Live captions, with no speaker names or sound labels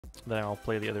Then I'll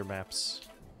play the other maps.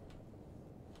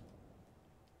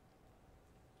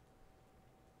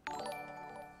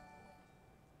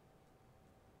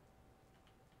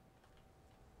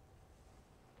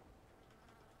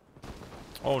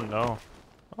 Oh no.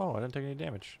 Oh, I didn't take any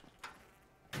damage.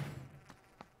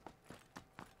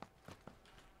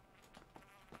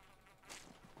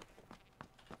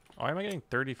 Why am I getting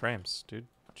 30 frames, dude?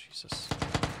 Jesus.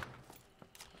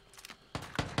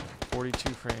 42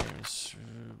 frames.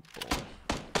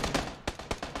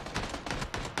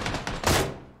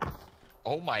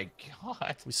 Oh my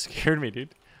god. You scared me, dude.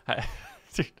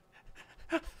 Dude.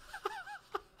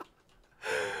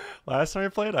 Last time I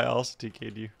played, I also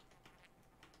TK'd you.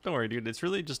 Don't worry, dude. It's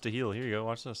really just a heal. Here you go.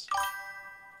 Watch this.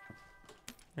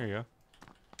 There you go.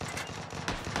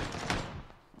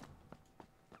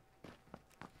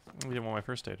 You didn't want my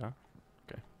first aid, huh?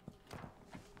 Okay.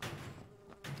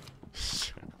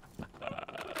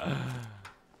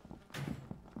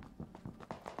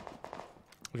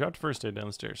 We dropped first aid down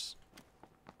the stairs.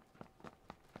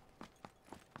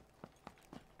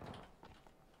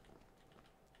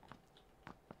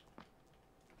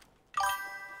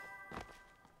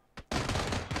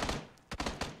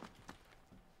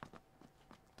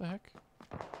 The heck?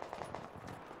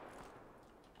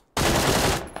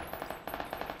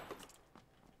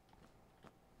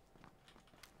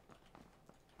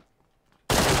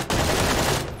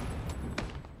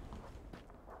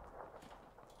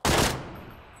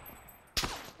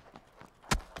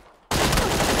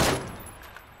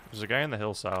 There's a guy in the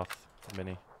hill south,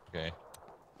 Mini. Okay.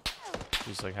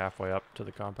 He's like halfway up to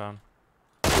the compound.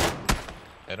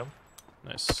 Hit him.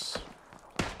 Nice.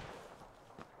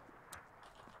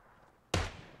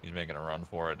 He's making a run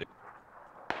for it. Dude.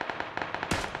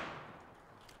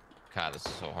 God, this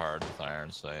is so hard with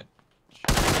iron sight.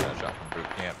 Got shot from boot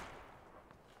camp.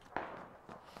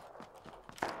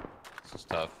 This is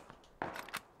tough.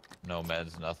 No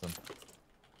meds, nothing.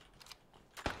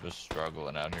 Just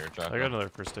struggling out here, Choco. I got another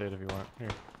first aid if you want. Here.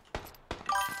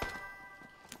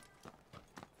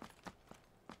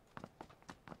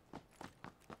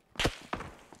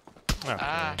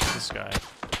 Okay, this guy.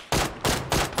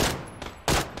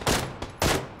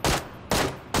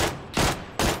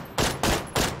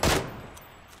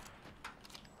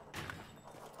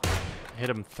 Hit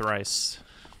him thrice.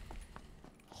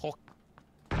 Oh.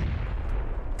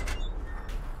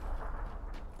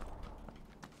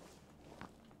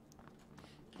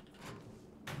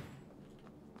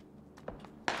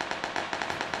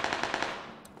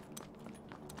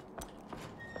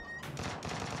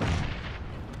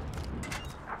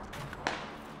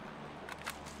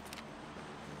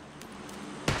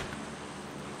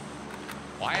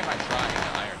 Why am I trying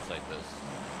to iron sight this?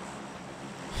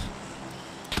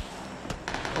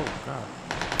 Oh god.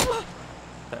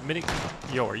 That mini.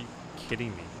 Yo, are you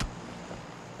kidding me?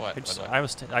 What? I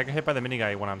got hit by the mini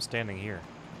guy when I'm standing here.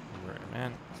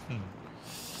 Man.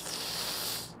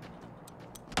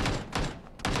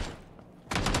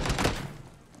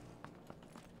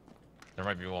 There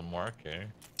might be one more. Okay.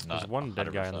 There's one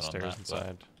dead guy on the stairs that,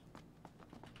 inside.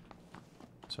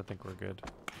 So I think we're good.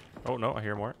 Oh no, I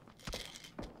hear more.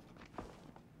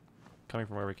 Coming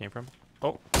from where we came from.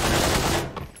 Oh.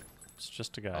 It's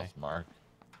just a guy. Mark.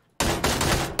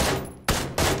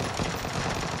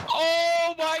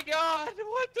 Oh my god!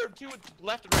 What? They're two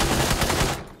left and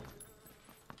right.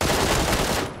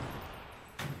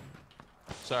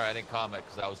 Sorry, I didn't comment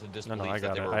because I was in disbelief I that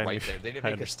got they it. were I right there. They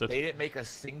didn't make a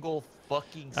single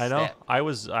fucking step. I know. I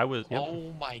was. Yep.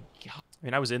 Oh my god. I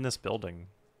mean, I was in this building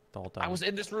the whole time. I was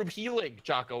in this room healing,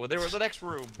 Choco, and they were in the next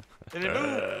room. And it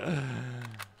moved.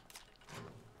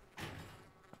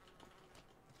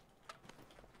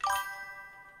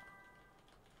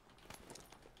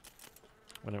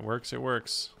 When it works, it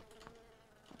works.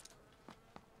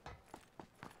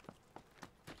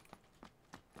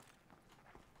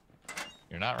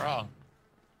 You're not wrong.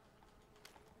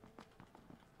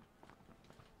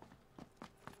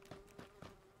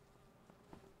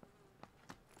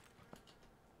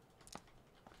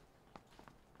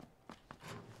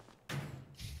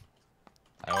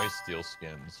 I always steal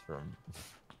skins from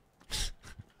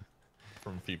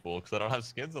people because I don't have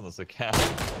skins on this account.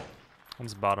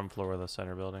 One's bottom floor of the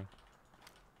center building.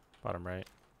 Bottom right.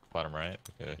 Bottom right?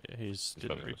 Okay. Yeah, he's did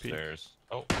probably repeat. upstairs.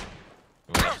 Oh.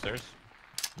 You went upstairs?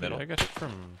 Middle? Yeah, I got hit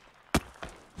from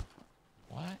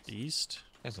What? east.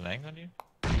 Has an egg on you?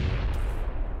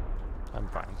 I'm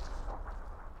fine.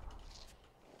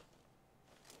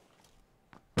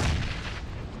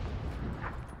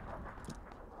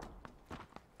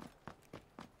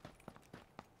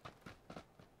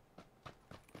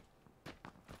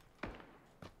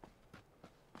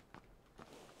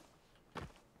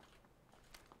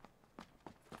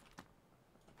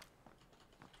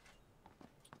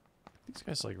 These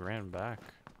guys like ran back.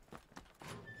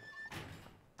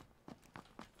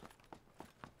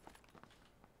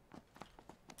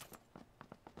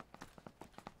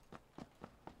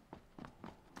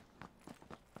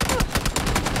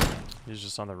 He's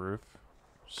just on the roof,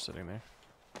 just sitting there.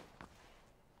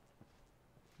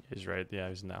 He's right, yeah,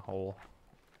 he's in that hole.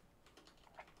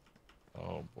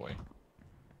 Oh boy.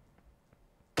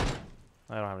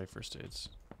 I don't have any first aids.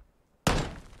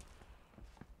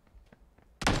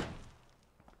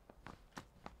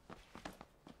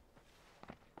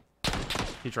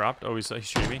 He dropped. Oh, he's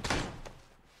shooting me.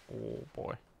 Oh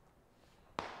boy.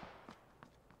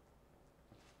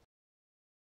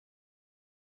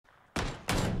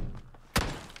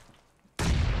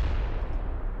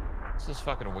 This is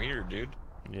fucking weird, dude.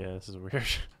 Yeah, this is weird.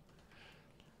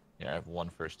 Yeah, I have 1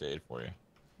 first aid for you.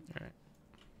 Alright.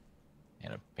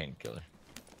 And a painkiller.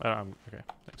 Okay,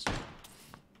 thanks.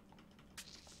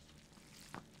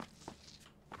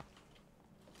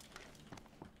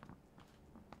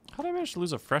 How did I manage to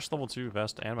lose a fresh level 2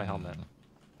 vest and my helmet?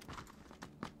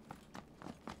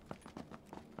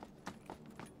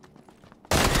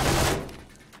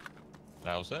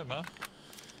 That was it, man.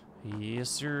 Yes,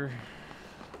 sir.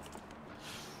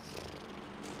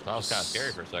 That was kind of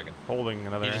scary for a second. Holding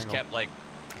another He just angle. kept like...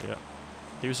 Yeah.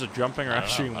 He was just jumping around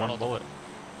shooting one bullet.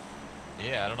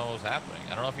 Yeah, I don't know what was happening.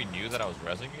 I don't know if he knew that I was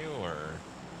rezzing you or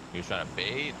he was trying to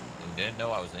bait and didn't know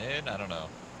I was in. I don't know.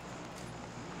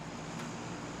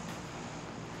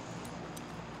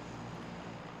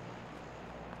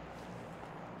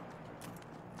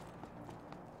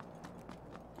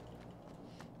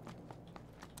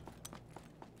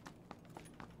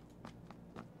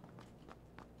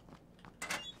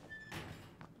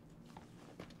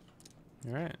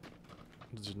 Alright.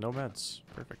 There's no meds.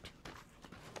 Perfect.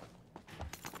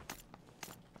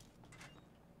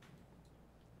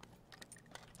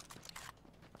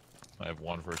 I have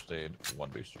 1 first aid, 1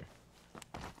 booster.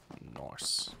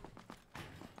 Nice.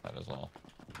 That is all.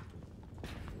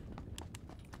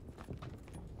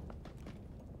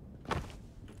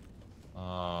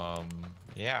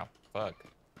 Yeah, fuck.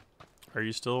 Are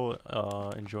you still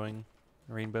enjoying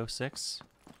Rainbow Six?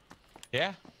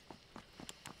 Yeah.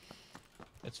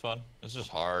 It's fun. It's just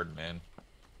hard, man.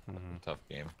 Tough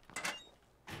game.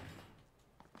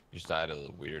 You just died of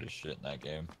the weirdest shit in that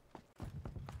game.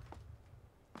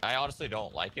 I honestly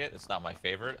don't like it. It's not my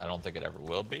favorite. I don't think it ever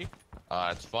will be.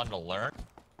 It's fun to learn,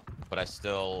 but I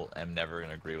still am never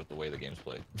going to agree with the way the game's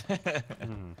played.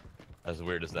 As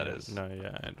weird as that is. No,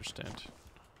 yeah, I understand.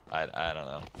 I don't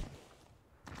know.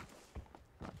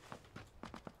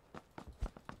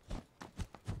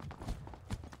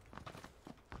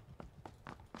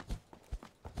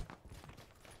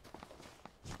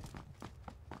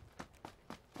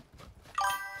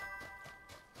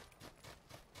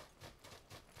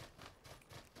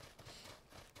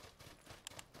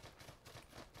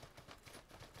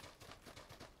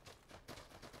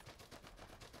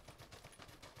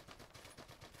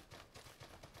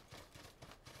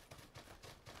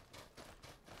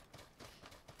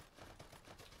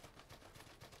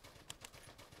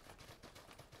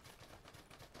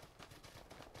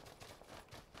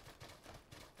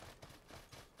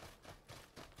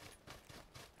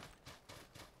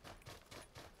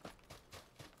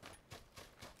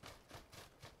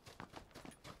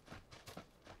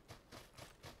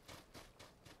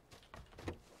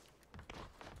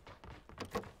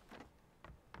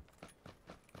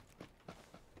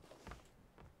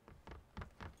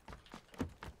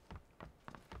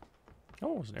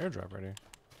 Oh, it's an airdrop right here.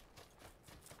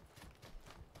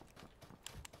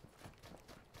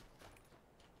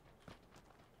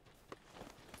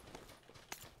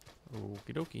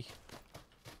 Okie dokie.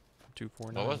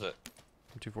 249. What was it?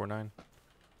 249.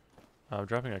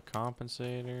 Dropping a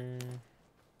compensator.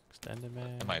 Extended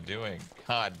man. What am I doing?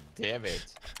 God damn it.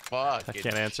 Fuck. I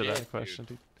can't answer that question,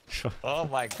 dude. Oh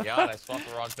my god, I swapped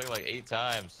the wrong thing like 8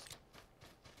 times.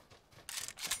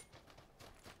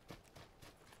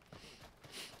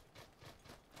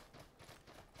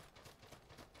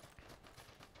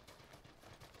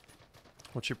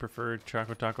 What's your preferred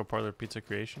chocoTaco parlor pizza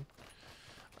creation?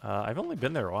 I've only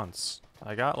been there once.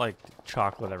 I got like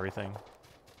chocolate everything.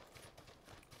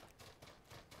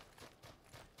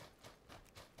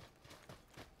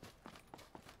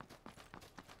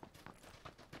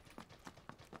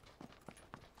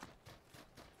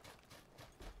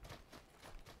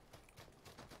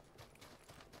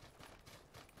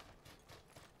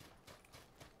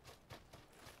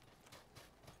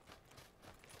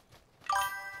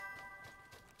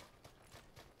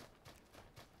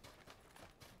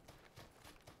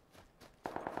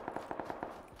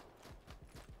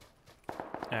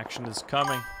 Action is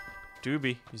coming.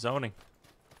 Doobie, he's owning.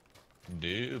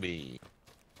 Doobie.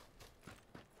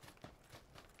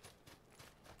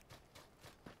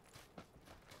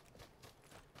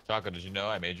 Choco, did you know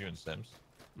I made you in Sims?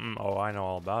 Oh, I know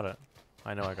all about it.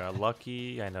 I know I got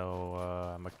lucky. I know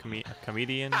I'm a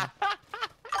comedian.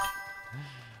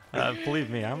 Believe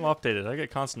me, I'm updated. I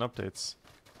get constant updates.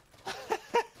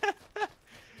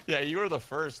 Yeah, you were the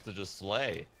first to just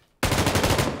slay.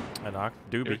 I knocked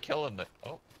Doobie. You're killing the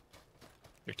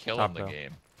You're killing Top the though.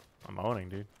 game. I'm owning,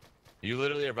 dude. You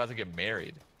literally are about to get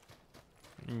married.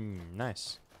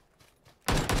 Nice.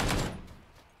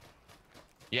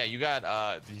 Yeah, you got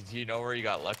do you know where you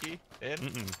got lucky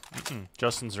in?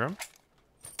 Justin's room?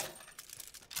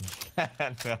 No.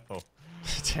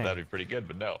 Dang. That'd be pretty good,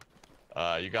 but no.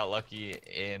 You got lucky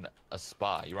in a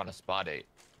spa. You were on a spa date.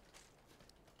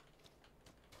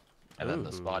 And then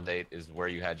the spa date is where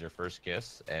you had your first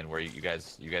kiss, and where you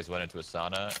guys went into a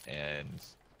sauna and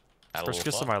had First a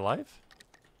kiss little of fun. my life?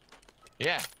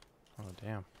 Yeah. Oh,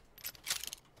 damn.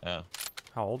 Yeah.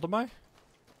 How old am I?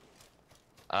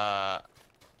 I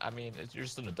mean, you're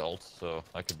just an adult, so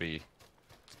that could be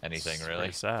anything, It's really.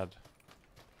 pretty sad.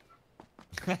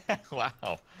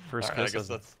 Wow. First All right, kiss. I guess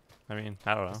that's I mean,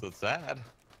 I don't know. that's sad.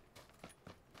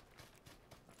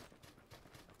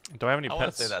 Do I have any I want to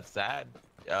pets? say that's sad.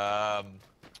 I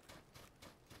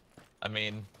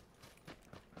mean,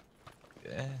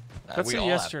 That's we a all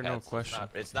yes have or no pets. question.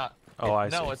 It's not. Oh, I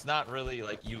no, see. it's not really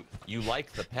like you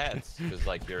like the pets because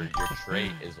like your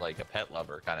trait is like a pet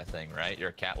lover kind of thing, right? You're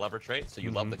a cat lover trait, so you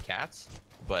love the cats,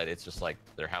 but it's just like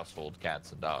they're household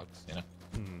cats and dogs, you know.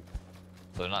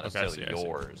 So they're not Okay, I necessarily see.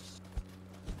 yours.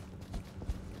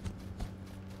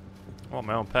 I want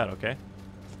my own pet, okay?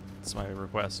 That's my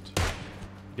request.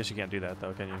 Guess you can't do that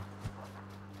though, can you?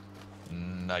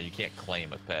 No, you can't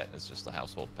claim a pet. It's just a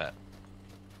household pet.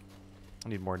 I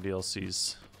need more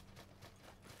DLCs.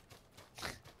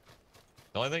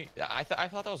 The only thing I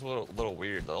thought that was a little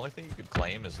weird. The only thing you could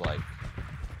claim is like,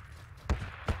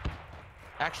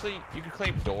 actually, you could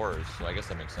claim doors. So I guess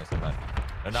that makes sense. Or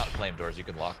not claim doors. You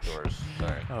can lock doors.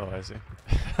 Sorry. Oh, I see.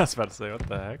 I was about to say, what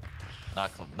the heck?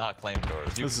 Not claim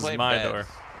doors. You This can is claim my beds. door.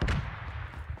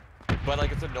 But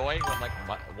like it's annoying when like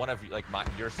one of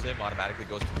your sim automatically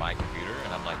goes to my computer,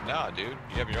 and I'm like, nah, dude,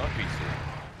 you have your own PC.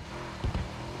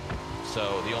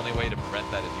 So the only way to prevent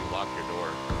that is you lock your door.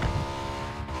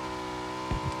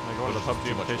 Am I going to the PUBG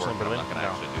Too much invitation work, in but I'm Berlin? not gonna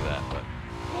actually do that. But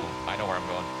I know where I'm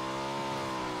going.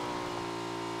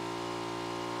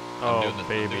 Oh,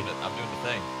 baby. I'm doing the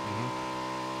thing.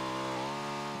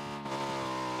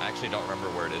 I actually don't remember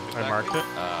where it is exactly. I marked it.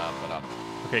 But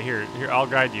Okay, here, I'll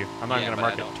guide you. I'm not Yeah, gonna but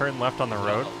mark I it. don't- Turn left on the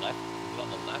road. On the left? Is it on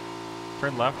the left?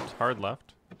 Turn left, hard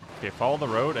left. Okay, follow the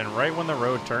road, and right when the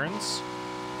road turns,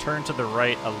 turn to the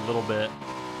right a little bit.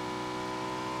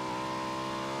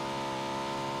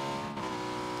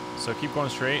 So keep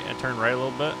going straight and turn right a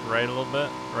little bit, right a little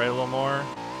bit, right a little more.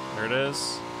 There it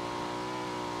is.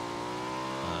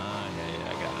 Yeah,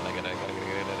 I got it.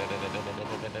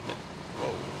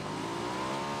 Whoa.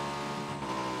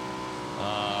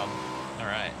 All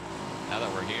right. Now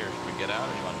that we're here, should we get out,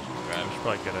 or you want to just grab? I should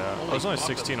probably get out. Holy I was only fuck,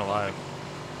 16 that's alive.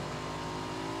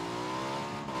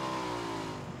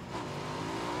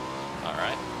 All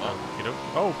right. Well,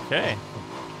 Okay.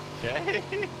 okay.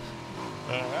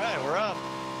 All right, we're up.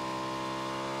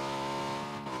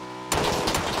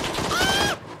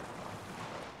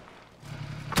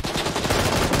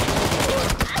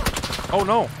 Oh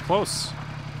no, close.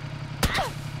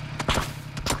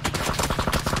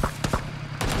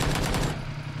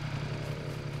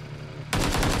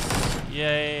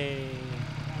 Yay.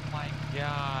 Oh my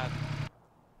god.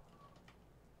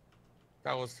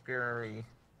 That was scary.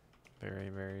 Very,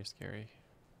 very scary.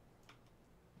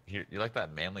 You like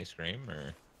that manly scream,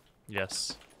 or?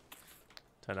 Yes.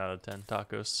 10 out of 10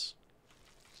 tacos.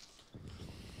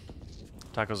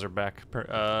 Tacos are back.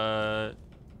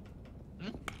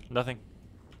 Nothing.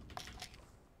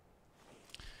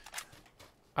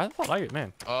 I thought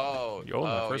man. Oh, You owned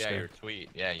that first yeah, game. your tweet.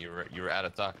 Yeah, you were out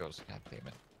of tacos. God damn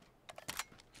it.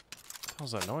 What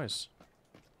was that noise?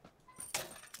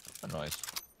 A noise.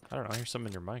 I don't know. I hear something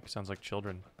in your mic. Sounds like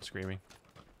children screaming.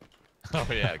 Oh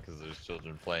yeah, because there's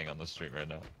children playing on the stream right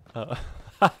now.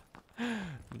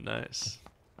 Nice.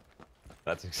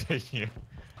 That's exactly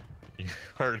you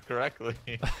heard correctly.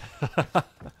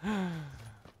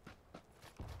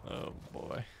 Oh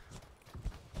boy.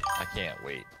 I can't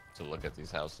wait to look at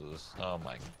these houses. Oh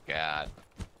my god.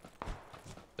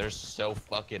 They're so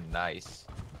fucking nice.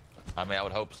 I mean, I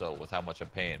would hope so with how much I'm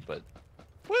paying, but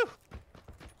woo!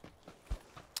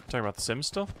 Talking about The Sims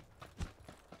still?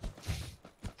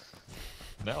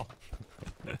 No.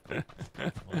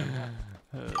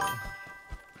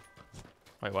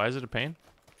 Wait, why is it a pain?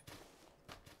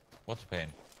 What's pain?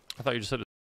 I thought you just said it.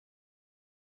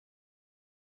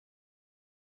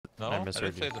 No, I didn't say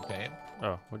it's a pain.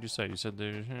 Oh, what'd you say? You said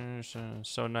they're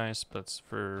so nice, but it's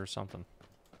for something.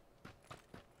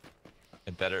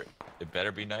 It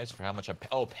better be nice for how much I'm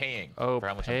paying. Oh, for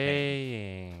how much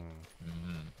paying. I'm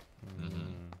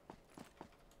paying.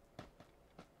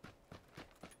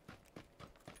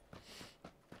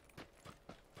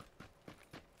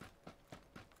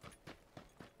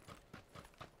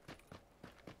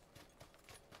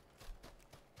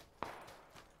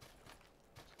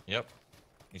 Yep.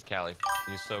 These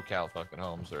SoCal fucking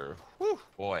homes are, whew,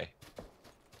 boy.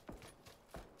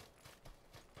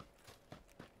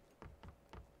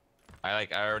 I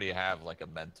already have like a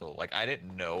mental, like I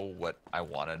didn't know what I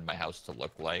wanted my house to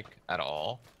look like at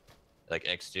all. Like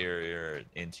exterior,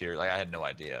 interior, like I had no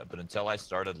idea. But until I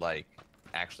started like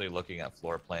actually looking at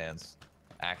floor plans,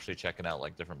 actually checking out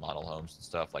like different model homes and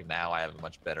stuff, like now I have a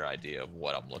much better idea of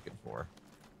what I'm looking for.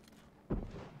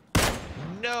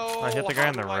 No! I hit the guy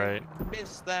on the right.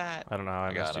 Missed that. I don't know how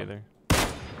I missed either.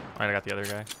 I got the other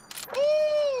guy.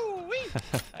 Ooh!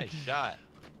 Nice shot.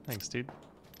 Thanks, dude.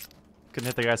 Couldn't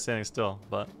hit the guy standing still,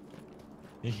 but.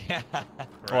 Yeah. Right.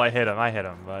 Well, I hit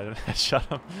him, but I shot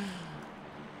him.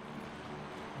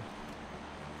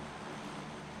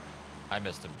 I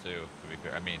missed him too, to be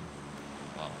fair. I mean,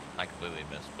 well, I completely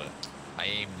missed, but I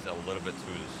aimed a little bit to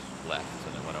his left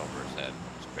and it went over his head.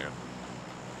 Just barely.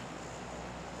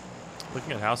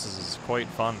 Looking at houses is quite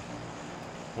fun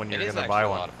when you're gonna buy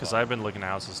one, because I've been looking at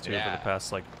houses too for the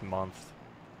past like month.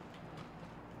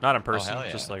 Not in person,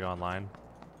 just like online.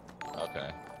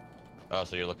 Okay. Oh,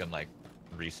 so you're looking like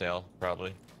resale,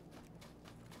 probably?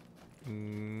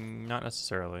 Not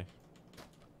necessarily.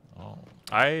 Oh.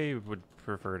 I would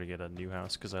prefer to get a new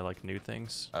house because I like new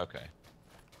things. Okay.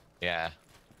 Yeah.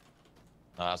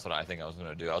 No, that's what I think I was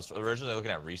gonna do. I was originally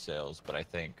looking at resales, but I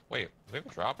think wait, do we have a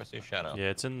drop? I see a shadow. Yeah,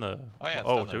 it's in the. Oh yeah.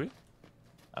 Oh, do we?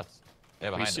 That's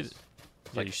behind us. Yeah,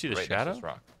 like you see the right shadow? next to this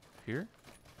rock. Here?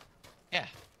 Yeah.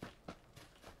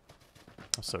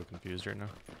 I'm so confused right now.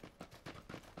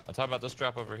 I'm talking about this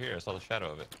drop over here. I saw the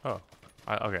shadow of it. Oh,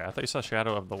 okay. I thought you saw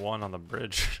shadow of the one on the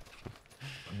bridge.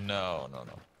 No.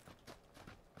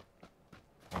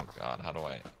 Oh God, how do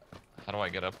I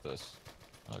get up this?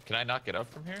 Can I not get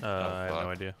up from here? I have no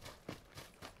idea.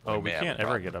 Oh, we can't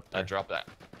ever get up there. I dropped that.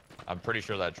 I'm pretty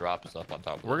sure that drop is up on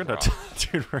top of We're gonna,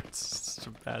 dude, we're in such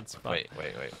a bad spot. Wait.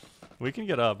 We can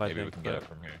get up, I think. Maybe we can get up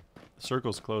from here. The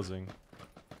circle's closing.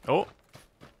 Oh!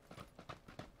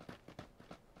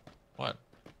 What?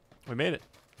 We made it.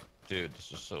 Dude,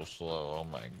 this is so slow. Oh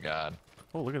my God.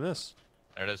 Oh, look at this.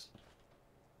 There it is.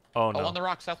 Oh, no. Oh, on the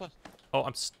rock, southwest. Oh,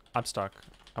 I'm stuck.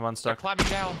 I'm unstuck. They're climbing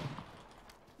down.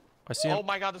 I see him. Oh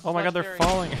my God, this is Oh my God, they're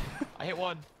falling. I hit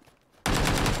one.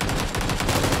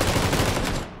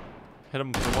 Hit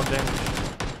him for 1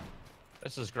 damage.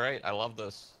 This is great. I love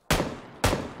this.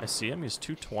 I see him. He's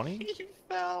 220. He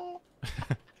fell.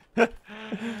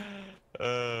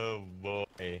 Oh boy.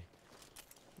 Alright,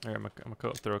 I'm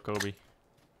gonna throw Kobe.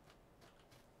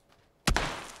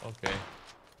 Okay.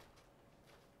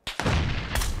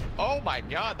 Oh my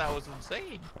God, that was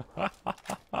insane.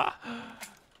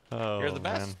 Oh, You're the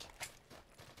best.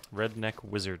 Man. Redneck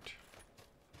Wizard.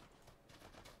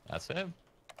 That's him.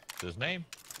 That's his name.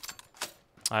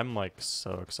 I'm like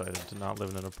so excited to not live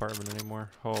in an apartment anymore.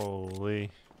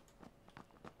 Holy.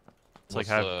 It's like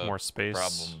have more space.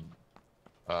 Problem?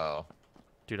 Oh.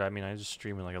 Dude, I mean, I just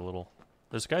streaming like a little.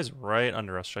 This guy's right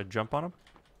under us. Should I jump on him?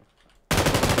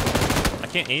 I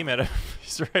can't aim at him.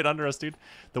 He's right under us, dude.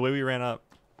 The way we ran up.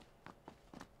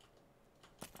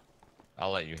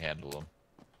 I'll let you handle him.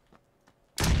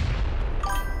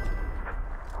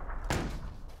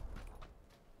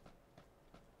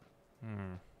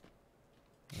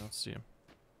 I don't see him.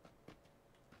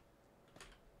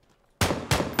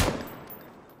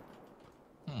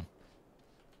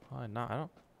 Why not? I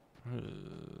don't.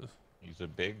 He's a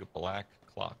big black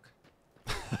clock.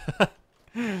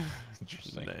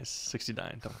 Interesting. Nice.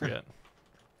 69. Don't forget.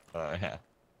 Yeah.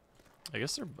 I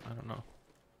guess they're. I don't know.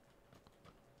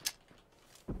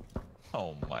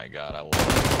 Oh my God, I love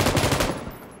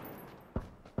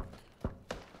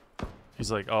it.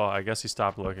 He's like, oh, I guess he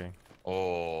stopped looking.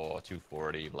 Oh,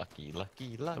 240. Lucky.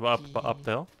 Up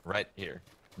the hill? Right here.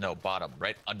 No, bottom.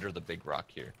 Right under the big rock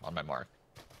here on my mark.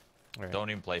 Right.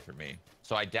 Don't even play for me.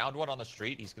 So I downed one on the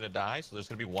street. He's going to die. So there's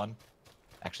going to be one.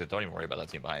 Actually, don't even worry about that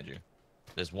team behind you.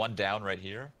 There's one down right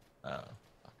here. Fuck,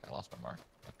 I lost my mark.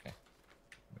 Okay.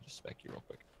 Let me just spec you real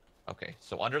quick. Okay,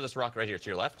 so under this rock right here to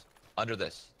your left. Under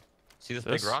this. See this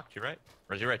big rock to your right?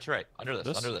 Or is your right? To your right. Under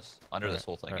this. Under this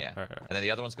whole thing. Yeah. And then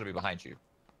the other one's gonna be behind you.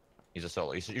 He's a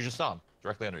solo. You just saw him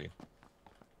directly under you.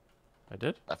 I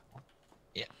did? Left.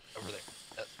 Yeah, over there.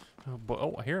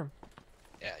 Oh, I hear him.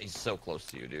 Yeah, he's so close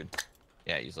to you, dude.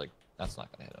 Yeah, he's like, that's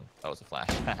not gonna hit him. That was a flash.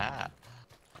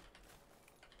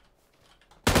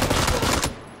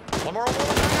 One more.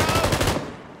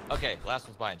 Okay, last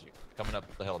one's behind you. Coming up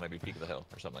the hill, maybe peak of the hill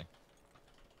or something.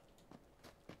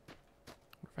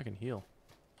 What if I can heal?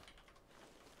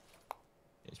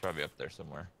 He's probably up there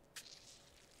somewhere.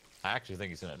 I actually think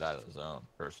he's gonna die to the zone,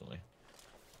 personally.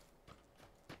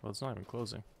 Well, it's not even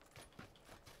closing.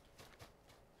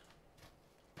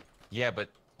 Yeah, but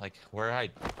like where I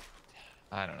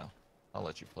don't know. I'll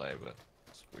let you play, but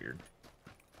it's weird.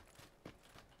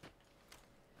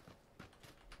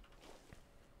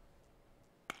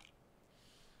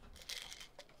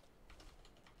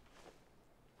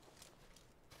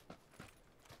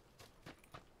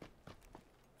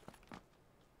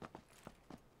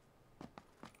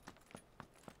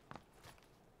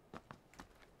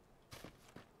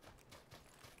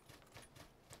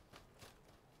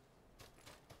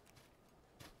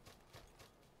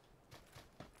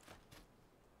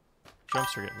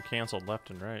 Jumps are getting canceled left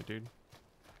and right, dude.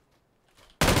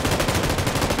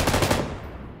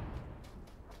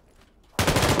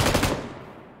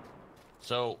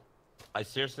 So, I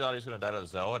seriously thought he was going to die to the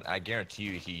zone. I guarantee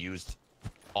you he used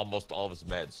almost all of his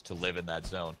meds to live in that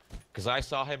zone. Because I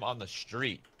saw him on the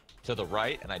street to the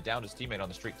right, and I downed his teammate on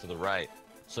the street to the right.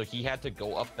 So he had to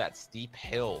go up that steep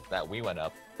hill that we went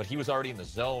up, but he was already in the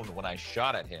zone when I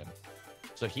shot at him.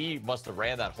 So he must have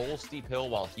ran that whole steep hill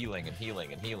while healing and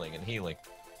healing and healing and healing.